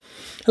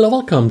Hello,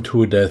 welcome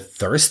to the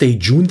Thursday,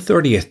 June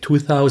 30th,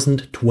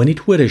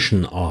 2022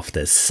 edition of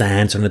the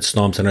SANS Internet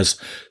Storm Center's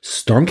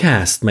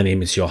StormCast. My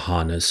name is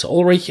Johannes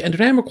Ulrich and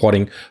today I'm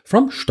recording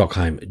from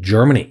Stockholm,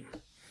 Germany.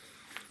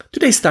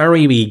 Today's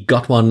diary, we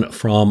got one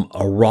from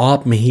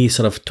Rob. He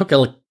sort of took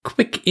a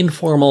quick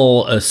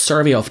informal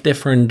survey of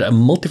different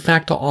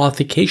multi-factor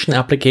authentication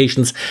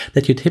applications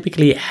that you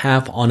typically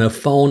have on a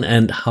phone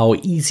and how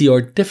easy or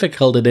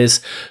difficult it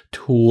is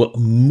to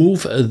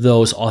move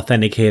those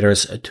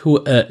authenticators to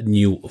a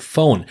new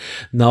phone.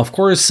 Now, of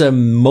course,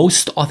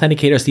 most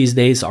authenticators these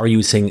days are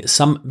using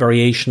some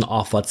variation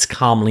of what's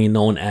commonly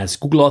known as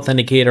Google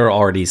Authenticator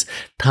or these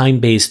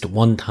time-based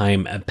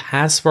one-time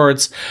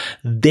passwords.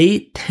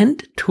 They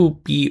tend to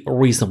be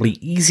reasonably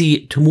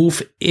easy to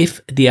move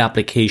if the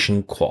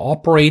application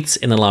cooperates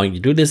in allowing you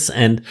to do this.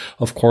 And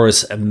of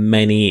course,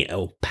 many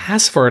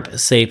password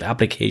safe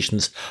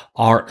applications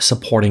are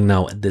supporting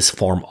now this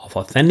form of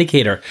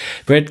authenticator.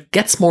 Where it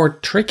gets more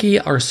tricky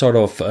are sort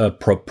of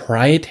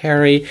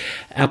proprietary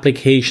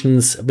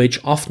applications,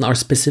 which often are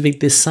specifically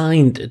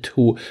designed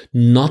to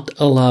not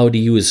allow the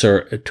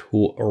user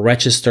to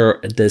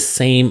register the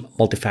same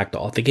multi-factor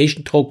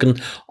authentication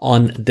token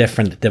on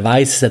different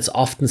devices. That's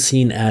often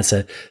seen as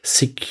a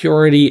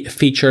security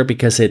feature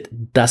because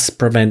it does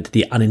prevent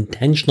the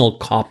unintentional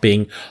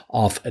copying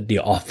of the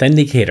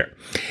authenticator.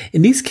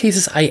 In these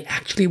cases, I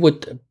actually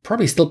would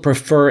probably still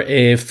prefer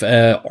if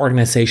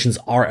organizations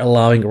are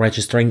allowing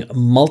registering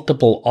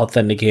multiple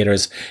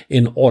authenticators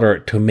in order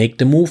to make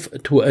the move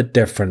to a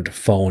different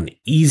phone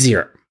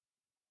easier.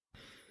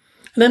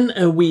 And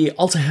then we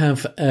also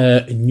have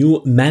a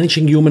new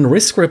Managing Human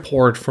Risk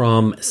report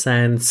from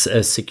SANS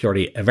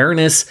Security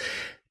Awareness,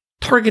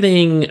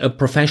 targeting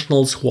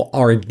professionals who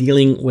are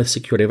dealing with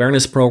security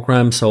awareness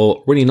programs.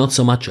 So really not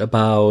so much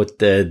about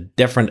the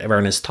different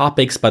awareness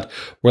topics, but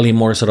really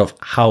more sort of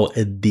how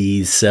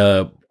these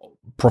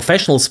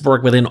professionals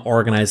work within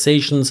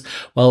organizations.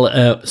 Well,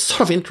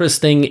 sort of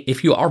interesting.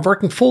 If you are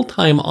working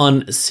full-time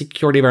on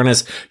security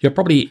awareness, you're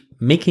probably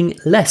making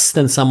less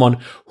than someone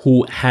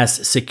who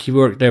has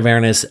security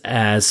awareness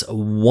as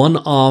one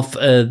of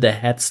the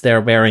hats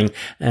they're wearing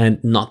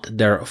and not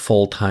their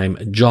full-time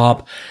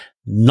job.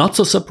 Not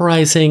so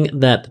surprising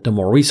that the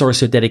more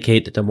resource you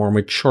dedicate, the more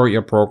mature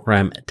your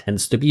program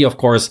tends to be. Of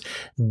course,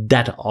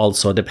 that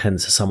also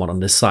depends somewhat on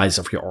the size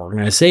of your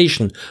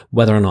organization,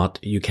 whether or not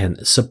you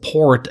can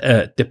support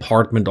a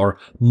department or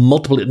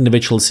multiple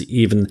individuals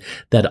even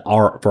that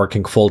are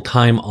working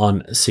full-time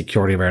on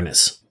security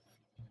awareness.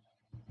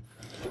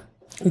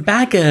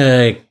 Back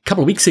a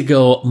couple of weeks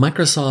ago,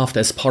 Microsoft,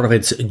 as part of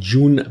its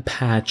June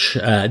patch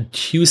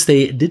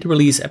Tuesday, did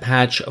release a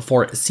patch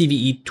for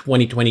CVE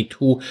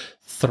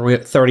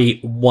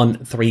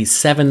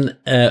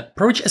 2022-3137,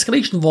 privilege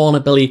escalation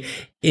vulnerability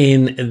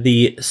in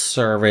the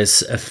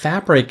service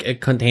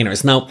fabric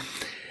containers. Now,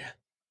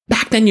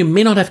 back then, you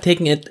may not have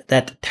taken it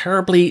that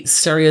terribly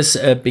serious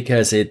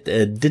because it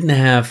didn't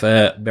have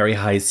a very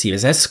high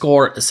CVSS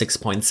score,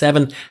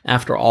 6.7.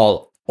 After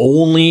all,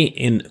 only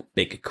in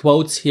big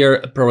quotes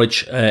here,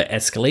 privilege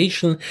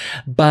escalation,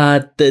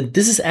 but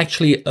this is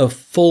actually a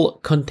full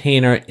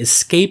container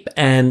escape,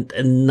 and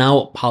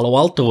now Palo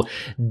Alto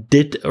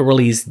did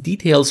release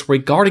details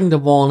regarding the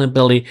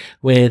vulnerability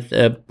with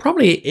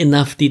probably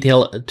enough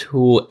detail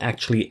to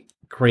actually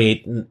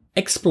create an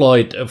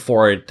exploit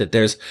for it. That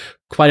there's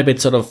quite a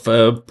bit sort of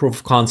proof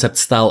of concept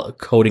style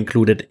code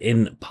included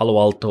in Palo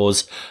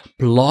Alto's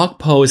blog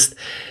post.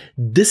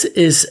 This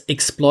is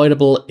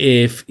exploitable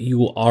if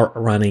you are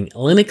running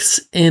Linux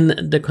in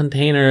the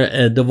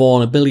container. The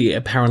vulnerability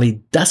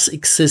apparently does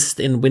exist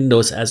in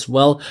Windows as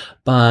well,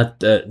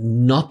 but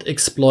not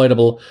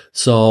exploitable.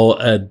 So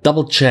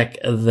double check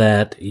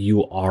that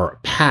you are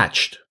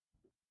patched.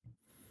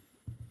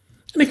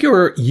 And if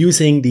you're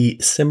using the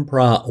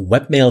Simpra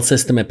webmail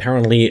system,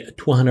 apparently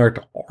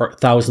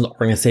 200,000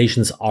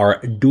 organizations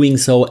are doing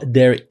so.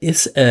 There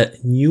is a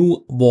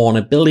new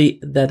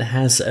vulnerability that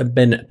has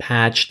been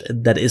patched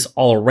that is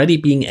already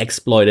being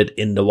exploited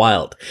in the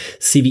wild.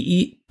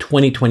 CVE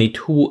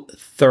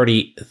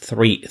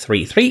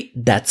 2022-3333.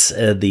 That's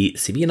the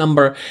CV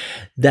number.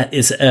 That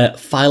is a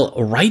file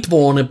write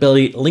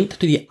vulnerability linked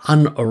to the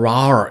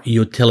unrar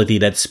utility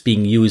that's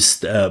being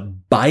used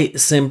by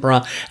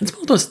Simpra. And it's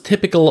one of those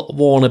typical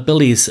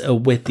vulnerabilities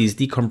with these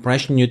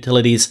decompression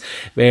utilities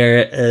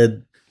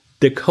where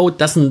the code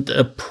doesn't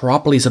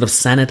properly sort of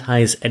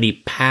sanitize any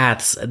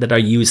paths that are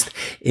used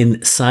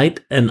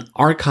inside an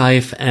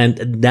archive, and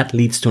that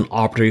leads to an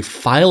arbitrary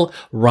file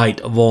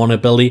write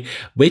vulnerability,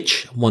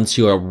 which, once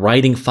you are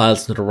writing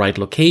files to the right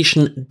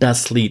location,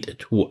 does lead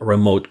to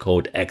remote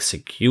code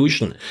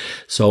execution.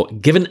 So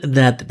given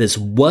that this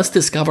was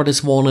discovered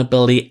as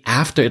vulnerability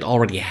after it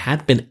already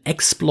had been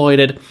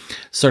exploited,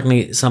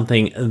 certainly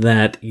something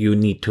that you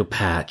need to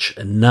patch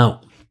now.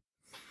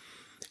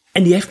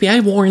 And the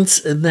FBI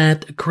warns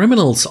that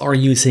criminals are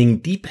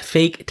using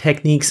deepfake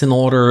techniques in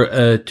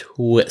order to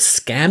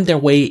scam their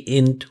way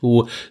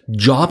into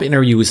job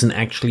interviews and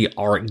actually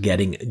are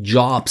getting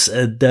jobs.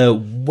 The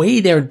way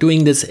they're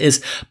doing this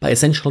is by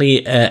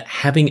essentially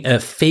having a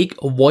fake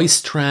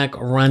voice track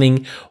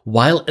running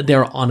while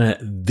they're on a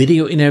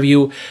video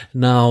interview.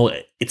 Now,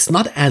 it's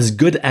not as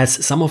good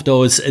as some of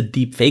those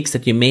deep fakes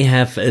that you may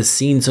have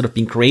seen sort of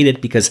being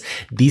created, because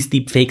these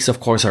deep fakes,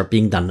 of course, are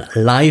being done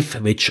live,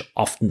 which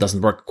often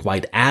doesn't work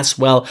quite as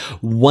well.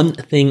 One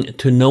thing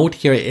to note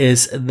here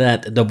is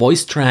that the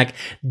voice track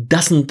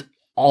doesn't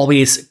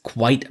always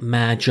quite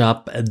match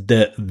up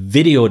the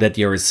video that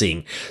you're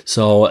seeing.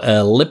 So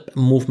lip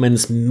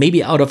movements may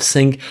be out of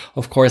sync.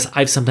 Of course,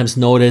 I've sometimes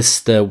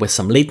noticed with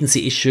some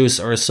latency issues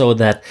or so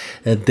that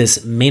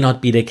this may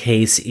not be the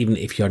case even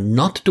if you're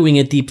not doing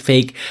a deep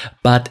fake.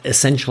 But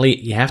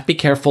essentially, you have to be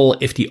careful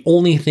if the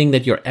only thing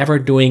that you're ever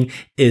doing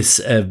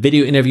is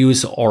video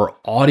interviews or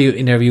audio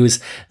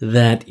interviews,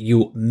 that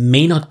you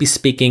may not be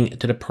speaking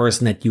to the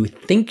person that you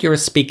think you're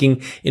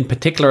speaking in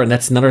particular. And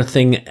that's another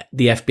thing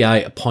the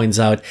FBI points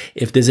out,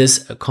 if this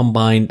is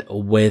combined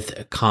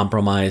with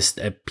compromised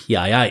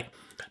PII.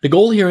 The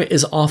goal here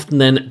is often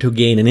then to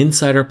gain an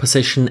insider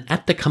position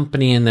at the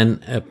company and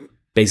then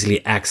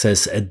basically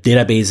access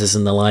databases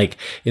and the like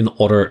in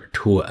order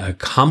to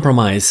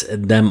compromise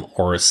them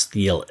or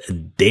steal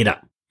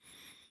data.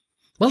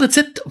 Well, that's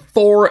it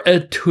for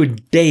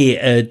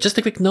today. Just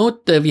a quick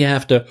note, we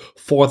have the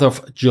 4th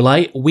of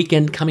July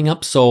weekend coming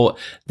up, so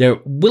there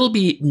will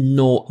be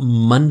no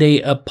Monday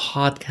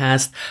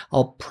podcast.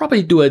 I'll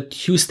probably do a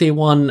Tuesday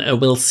one.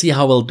 We'll see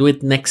how we'll do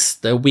it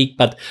next week,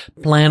 but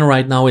plan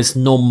right now is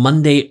no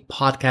Monday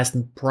podcast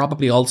and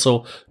probably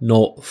also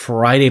no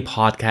Friday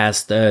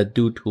podcast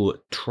due to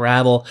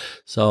travel.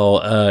 So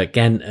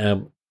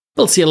again,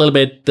 we'll see a little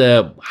bit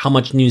how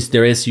much news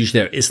there is.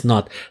 Usually there is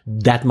not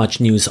that much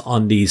news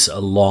on these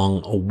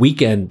long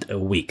weekend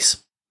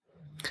weeks.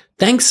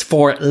 Thanks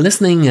for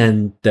listening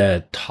and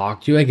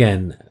talk to you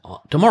again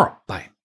tomorrow. Bye.